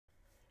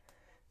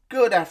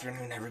Good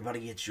afternoon,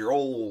 everybody. It's your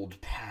old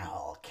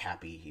pal,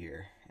 Cappy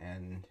here,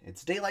 and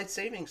it's daylight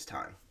savings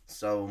time.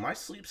 So my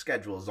sleep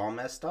schedule is all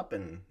messed up,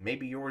 and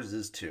maybe yours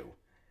is too.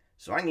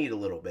 So I need a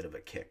little bit of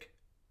a kick.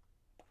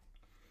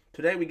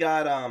 Today we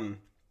got a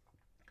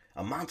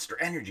Monster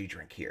Energy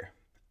drink here,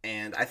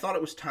 and I thought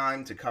it was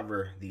time to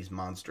cover these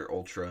Monster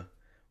Ultra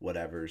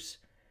whatevers.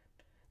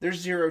 There's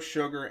zero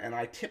sugar, and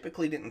I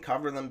typically didn't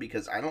cover them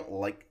because I don't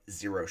like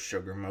zero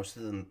sugar. Most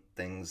of the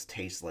things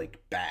taste like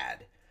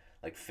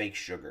fake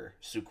sugar,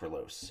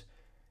 sucralose.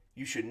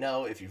 You should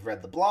know, if you've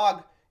read the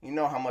blog, you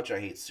know how much I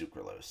hate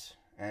sucralose.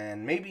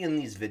 And maybe in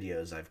these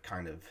videos I've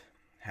kind of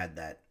had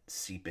that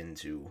seep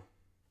into,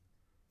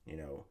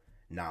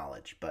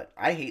 knowledge. But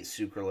I hate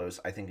sucralose.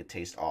 I think it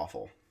tastes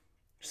awful.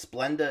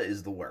 Splenda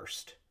is the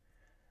worst.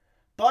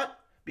 But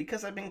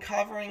because I've been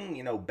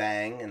covering,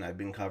 Bang, and I've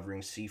been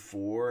covering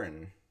C4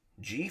 and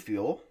G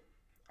Fuel,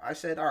 I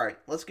said, alright,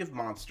 let's give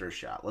Monster a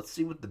shot. Let's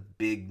see what the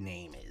big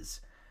name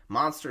is.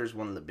 Monster is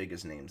one of the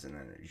biggest names in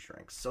energy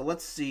drinks. So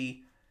let's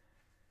see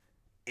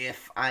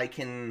if I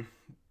can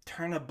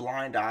turn a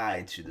blind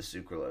eye to the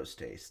sucralose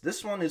taste.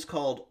 This one is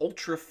called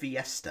Ultra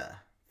Fiesta.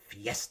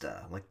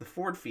 Fiesta, like the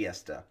Ford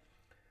Fiesta.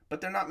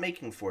 But they're not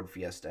making Ford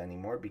Fiesta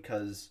anymore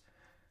because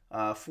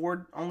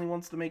Ford only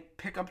wants to make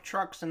pickup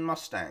trucks and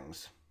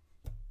Mustangs.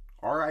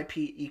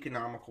 R.I.P.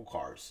 economical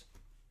cars.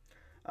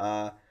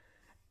 And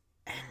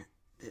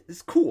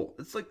it's cool.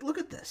 It's like, look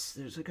at this.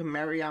 There's like a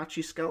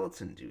mariachi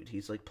skeleton dude.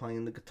 He's like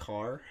playing the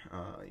guitar.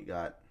 You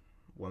got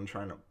one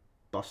trying to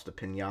bust a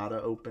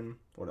piñata open.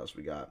 What else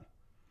we got?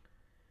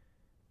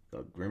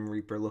 The Grim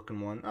Reaper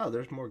looking one. Oh,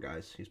 there's more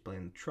guys. He's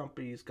playing the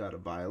trumpet. He's got a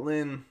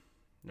violin.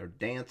 They're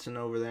dancing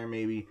over there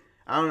maybe.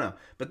 I don't know.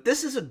 But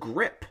this is a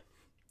grip.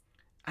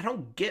 I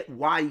don't get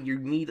why you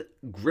need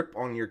grip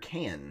on your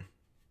can.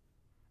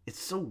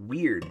 It's so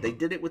weird. They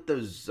did it with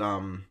those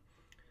Mountain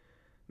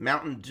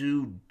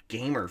Dew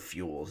gamer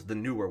fuels, the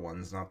newer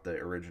ones, not the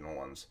original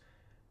ones.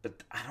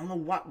 But I don't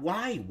know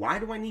why. Why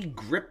do I need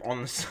grip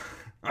on this?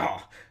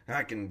 Oh,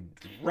 I can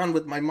run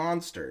with my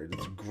Monster.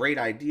 It's a great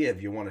idea if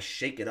you want to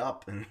shake it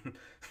up and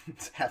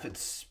have it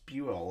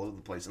spew all over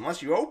the place.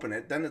 Unless you open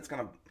it, then it's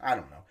gonna. I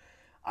don't know.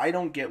 I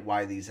don't get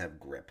why these have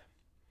grip.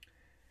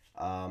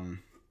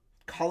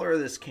 Color of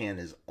this can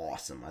is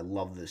awesome. I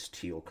love this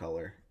teal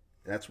color.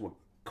 That's what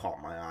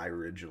caught my eye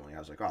originally. I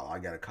was like, oh, I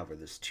gotta cover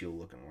this teal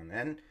looking one,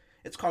 and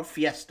it's called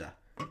Fiesta.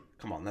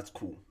 Come on, that's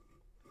cool.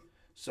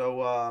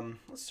 So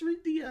let's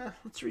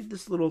read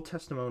this little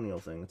testimonial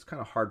thing. It's kind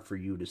of hard for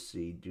you to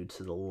see due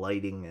to the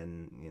lighting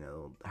and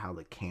how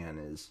the can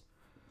is.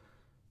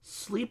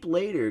 Sleep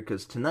later,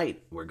 cause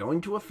tonight we're going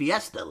to a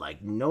fiesta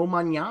like no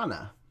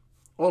mañana.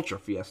 Ultra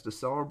Fiesta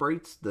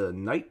celebrates the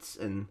nights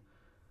and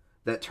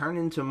that turn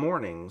into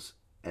mornings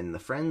and the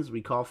friends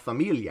we call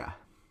familia.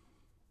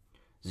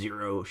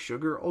 Zero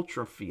sugar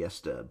Ultra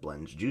Fiesta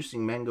blends juicy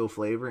mango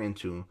flavor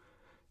into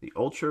the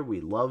Ultra we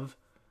love,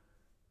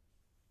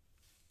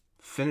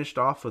 finished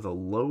off with a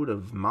load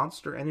of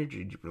Monster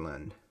Energy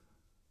blend.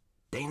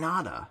 De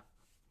nada.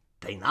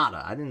 De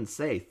nada. I didn't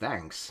say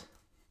thanks.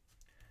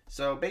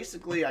 So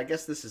basically, I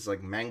guess this is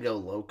like Mango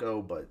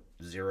Loco, but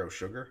zero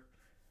sugar.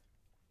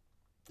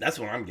 That's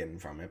what I'm getting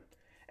from it.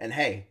 And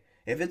hey,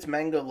 if it's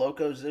Mango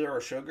Loco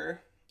zero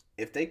sugar,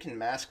 if they can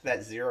mask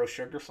that zero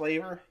sugar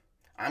flavor,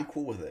 I'm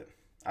cool with it.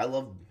 I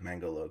love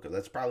Mango Loco.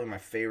 That's probably my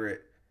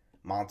favorite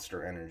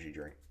Monster Energy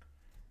drink.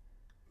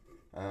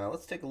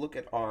 Let's take a look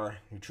at our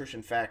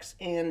nutrition facts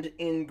and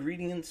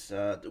ingredients.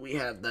 We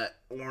have that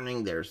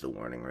warning. There's the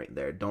warning right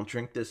there. Don't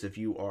drink this if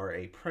you are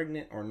a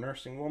pregnant or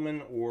nursing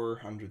woman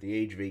or under the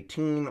age of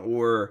 18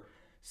 or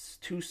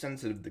too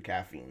sensitive to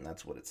caffeine.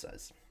 That's what it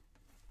says.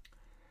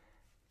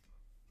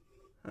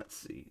 Let's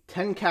see.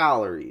 10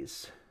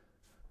 calories.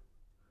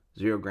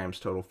 0 grams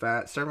total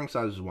fat. Serving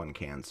size is 1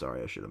 can.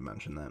 Sorry, I should have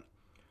mentioned that.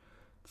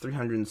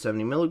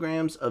 370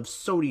 milligrams of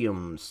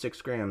sodium,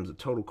 6 grams of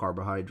total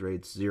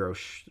carbohydrates, 0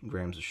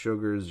 grams of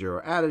sugar,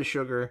 0 added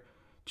sugar,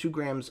 2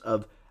 grams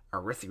of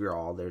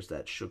erythritol, there's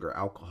that sugar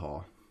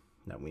alcohol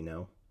that we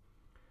know,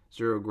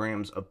 0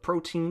 grams of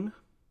protein,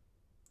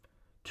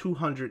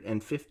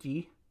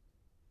 250%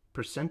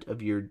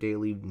 of your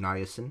daily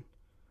niacin,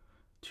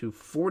 to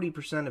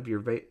 40% of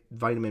your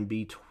vitamin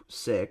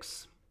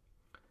B6,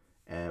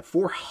 and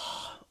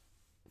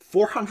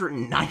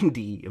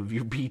 490 of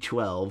your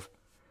B12,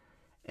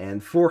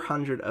 and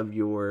 400 of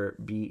your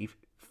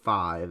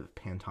B5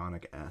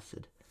 pantonic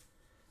acid.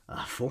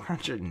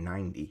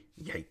 490.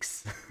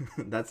 Yikes.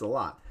 That's a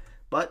lot.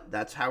 But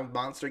that's how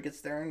Monster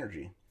gets their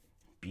energy.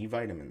 B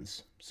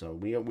vitamins. So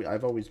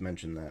I've always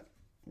mentioned that,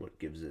 what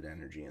gives it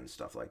energy and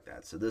stuff like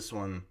that. So this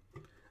one,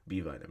 B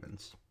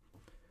vitamins.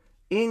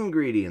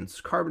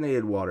 Ingredients: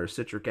 carbonated water,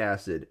 citric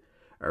acid,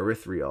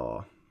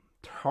 erythritol,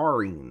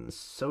 taurines,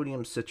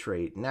 sodium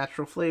citrate,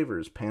 natural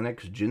flavors,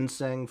 Panax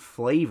ginseng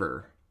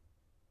flavor.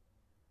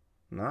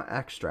 Not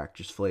extract,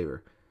 just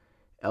flavor.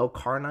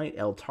 L-carnite,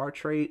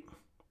 L-tartrate,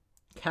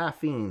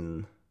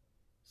 caffeine,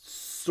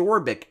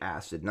 sorbic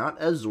acid, not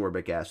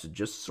ascorbic acid,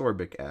 just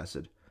sorbic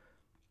acid.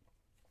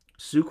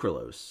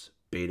 Sucralose,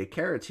 beta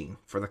carotene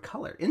for the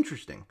color.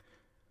 Interesting.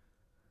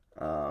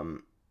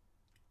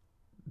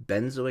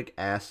 Benzoic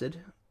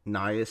acid,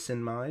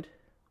 niacinamide,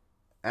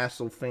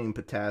 acylfame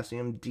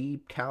potassium,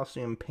 deep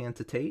calcium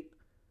pentate.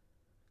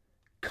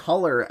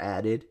 Color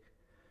added.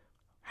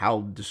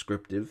 How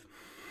descriptive.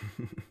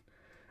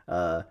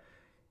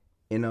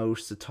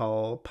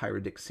 Inositol,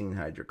 pyridoxine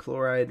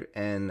hydrochloride,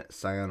 and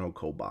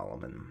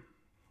cyanocobalamin.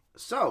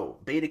 So,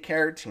 beta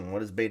carotene.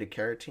 What is beta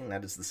carotene?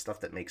 That is the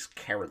stuff that makes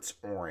carrots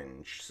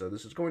orange. So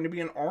this is going to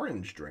be an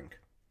orange drink.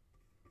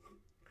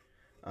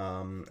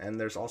 And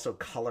there's also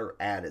color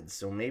added.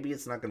 So maybe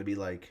it's not going to be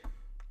like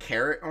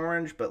carrot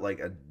orange, but like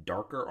a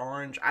darker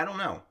orange. I don't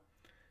know.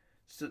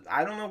 So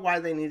I don't know why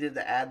they needed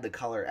to add the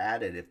color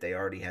added if they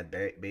already had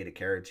beta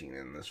carotene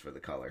in this for the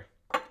color.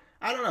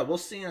 I don't know. We'll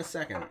see in a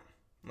second.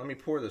 Let me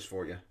pour this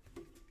for you.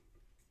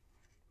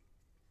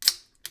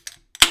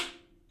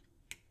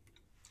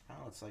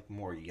 Oh, it's like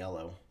more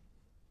yellow.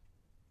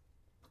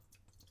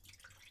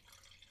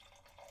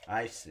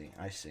 I see.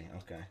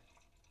 Okay.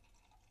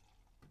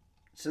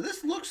 So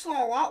this looks a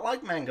lot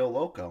like Mango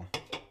Loco.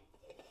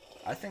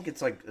 I think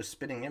it's like a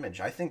spitting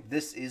image. I think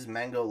this is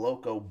Mango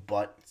Loco,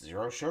 but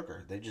zero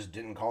sugar. They just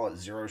didn't call it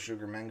zero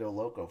sugar Mango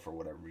Loco for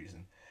whatever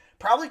reason.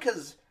 Probably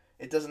because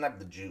it doesn't have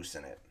the juice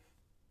in it.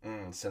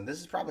 So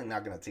this is probably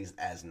not going to taste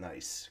as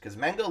nice. Because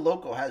Mango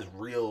Loco has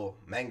real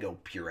mango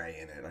puree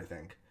in it, I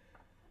think.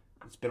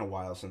 It's been a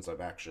while since I've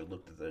actually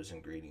looked at those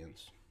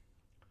ingredients.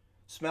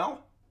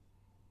 Smell?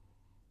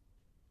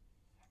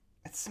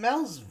 It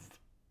smells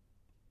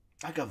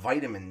like a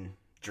vitamin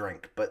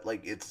drink, but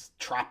like it's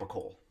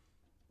tropical.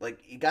 Like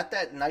you got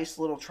that nice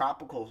little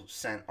tropical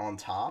scent on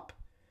top,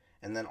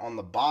 and then on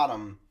the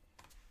bottom,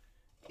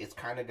 it's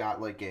kind of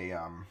got like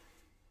a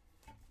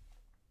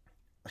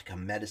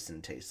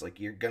medicine taste. Like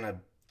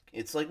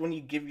it's like when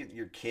you give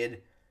your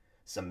kid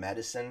some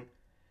medicine,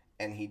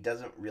 and he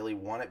doesn't really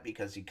want it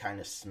because he kind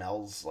of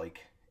smells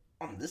like,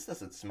 this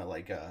doesn't smell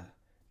like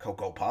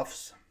Cocoa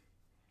Puffs.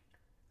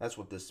 That's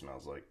what this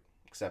smells like,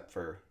 except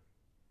for,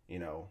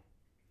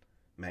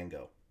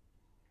 mango.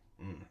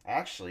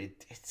 Actually,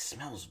 it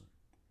smells,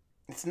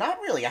 it's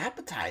not really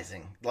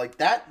appetizing. Like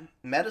that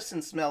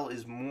medicine smell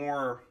is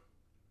more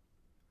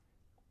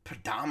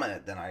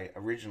predominant than I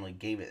originally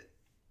gave it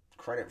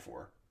credit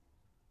for.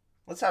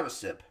 Let's have a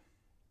sip.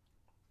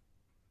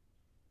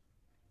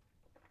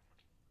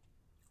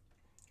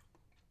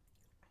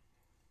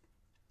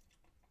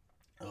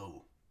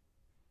 Oh.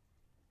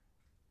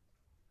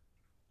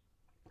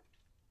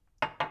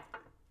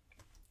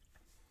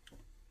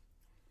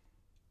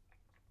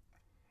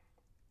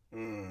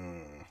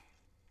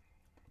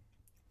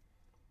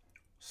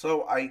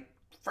 So I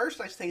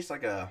taste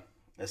like a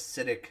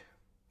acidic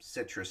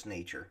citrus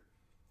nature.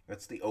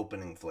 That's the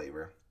opening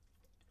flavor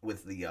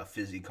with the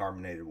fizzy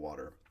carbonated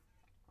water.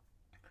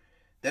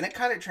 Then it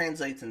kind of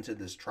translates into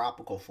this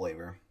tropical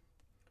flavor.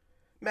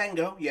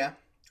 Mango, yeah.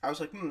 I was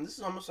like, this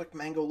is almost like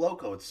Mango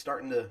Loco. It's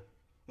starting to,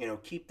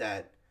 keep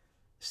that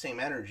same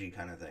energy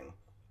kind of thing.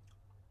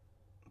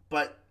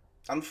 But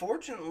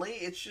unfortunately,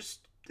 it's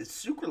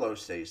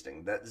sucralose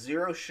tasting. That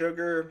zero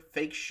sugar,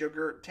 fake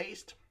sugar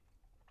taste,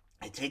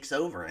 it takes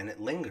over and it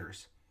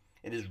lingers.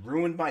 It has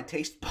ruined my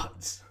taste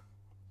buds.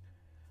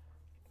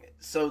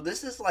 So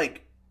this is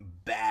like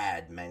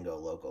bad Mango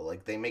Loco.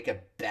 Like they make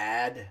a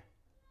bad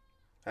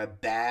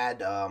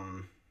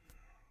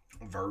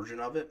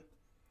version of it.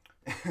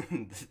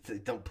 They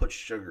don't put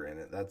sugar in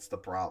it. That's the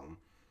problem.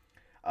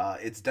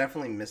 It's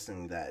definitely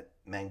missing that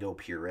mango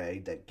puree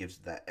that gives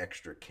that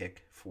extra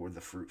kick for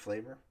the fruit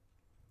flavor.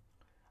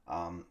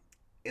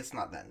 It's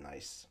not that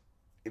nice.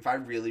 If I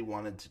really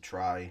wanted to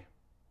try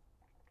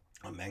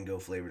a mango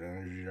flavored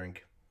energy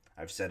drink,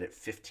 I've said it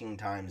 15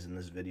 times in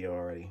this video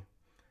already.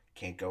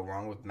 Can't go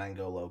wrong with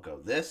Mango Loco.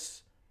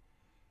 This,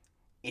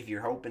 if you're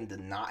hoping to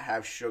not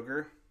have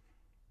sugar,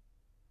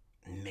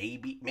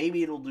 maybe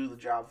it'll do the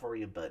job for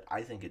you, but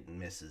I think it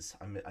misses.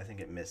 I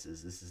think it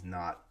misses. This is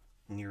not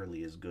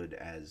nearly as good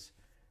as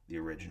the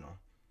original.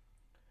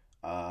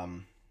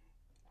 Am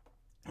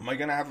I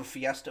gonna have a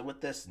fiesta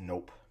with this?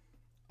 Nope.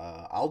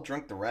 I'll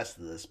drink the rest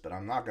of this, but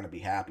I'm not gonna be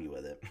happy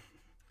with it.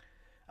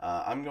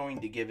 I'm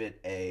going to give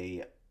it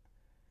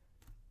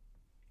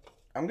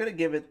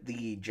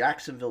the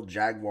Jacksonville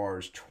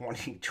Jaguars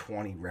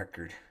 2020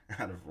 record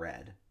out of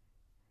red.